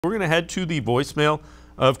We're going to head to the voicemail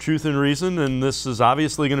of Truth and Reason, and this is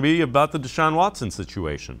obviously going to be about the Deshaun Watson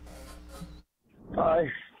situation. Hi,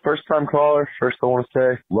 first-time caller. First, I want to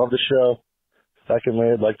say, love the show. Secondly,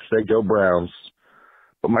 I'd like to say go Browns.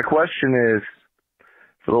 But my question is,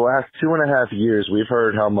 for the last 2.5 years, we've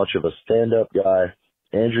heard how much of a stand-up guy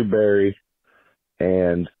Andrew Berry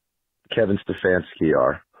and Kevin Stefanski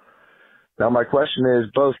are. Now, my question is,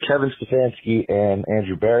 both Kevin Stefanski and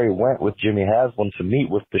Andrew Berry went with Jimmy Haslam to meet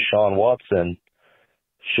with Deshaun Watson.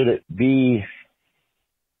 Should it be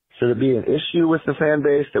an issue with the fan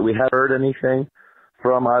base that we haven't heard anything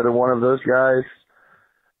from either one of those guys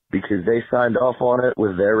because they signed off on it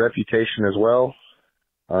with their reputation as well?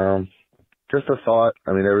 Just a thought.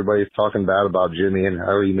 I mean, everybody's talking bad about Jimmy and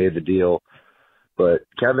how he made the deal, but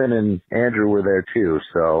Kevin and Andrew were there too.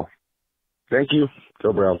 So thank you.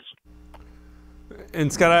 Go Browns.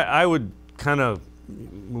 And Scott, I would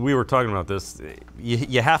we were talking about this.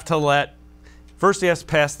 You have to first he has to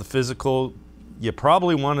pass the physical. You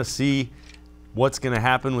probably want to see what's going to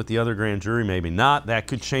happen with the other grand jury, maybe not. That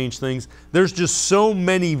could change things. There's just so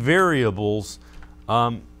many variables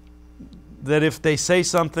that if they say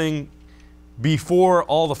something before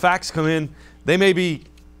all the facts come in, they may be,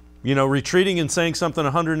 retreating and saying something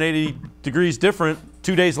 180 degrees different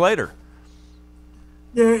 2 days later.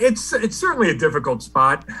 Yeah, it's certainly a difficult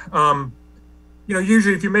spot.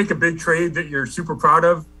 Usually if you make a big trade that you're super proud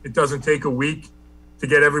of, it doesn't take a week to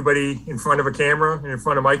get everybody in front of a camera and in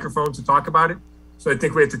front of microphones to talk about it. So I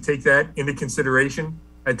think we have to take that into consideration.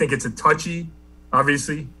 I think it's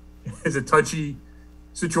obviously, it's a touchy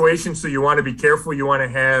situation. So you want to be careful. You want to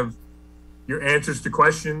have your answers to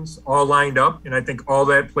questions all lined up. And I think all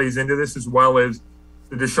that plays into this, as well as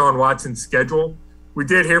the Deshaun Watson schedule. We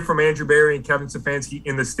did hear from Andrew Berry and Kevin Stefanski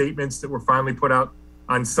in the statements that were finally put out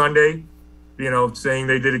on Sunday, saying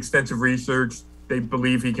they did extensive research. They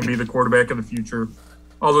believe he can be the quarterback of the future,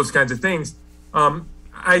 all those kinds of things.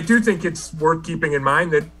 I do think it's worth keeping in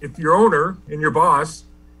mind that if your owner and your boss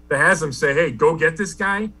that has them say, hey, go get this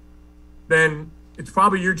guy, then it's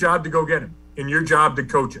probably your job to go get him and your job to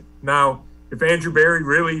coach him. Now, if Andrew Berry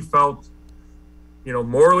really felt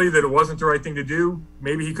morally that it wasn't the right thing to do,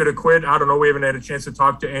 maybe he could have quit. I don't know. We haven't had a chance to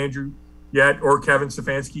talk to Andrew yet or Kevin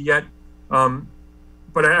Stefanski yet.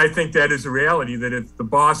 But I think that is a reality, that if the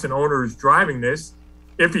boss and owner is driving this,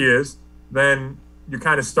 if he is, then you're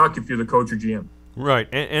kind of stuck if you're the coach or GM. Right.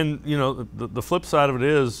 And the flip side of it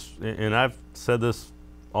is, and I've said this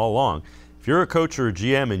all along, if you're a coach or a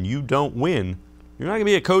GM and you don't win, you're not going to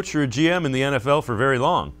be a coach or a GM in the NFL for very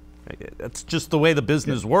long. That's just the way the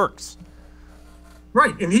business works.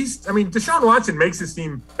 Right, and Deshaun Watson makes his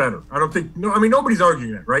team better. Nobody's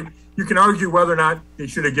arguing that, right? You can argue whether or not they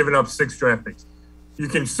should have given up 6 draft picks. You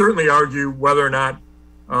can certainly argue whether or not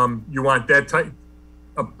you want that type,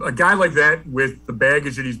 a guy like that with the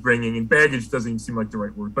baggage that he's bringing, and baggage doesn't even seem like the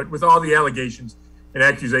right word, but with all the allegations and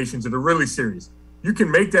accusations that are really serious. You can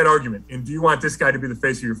make that argument, and do you want this guy to be the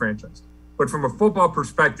face of your franchise? But from a football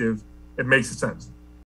perspective, it makes sense.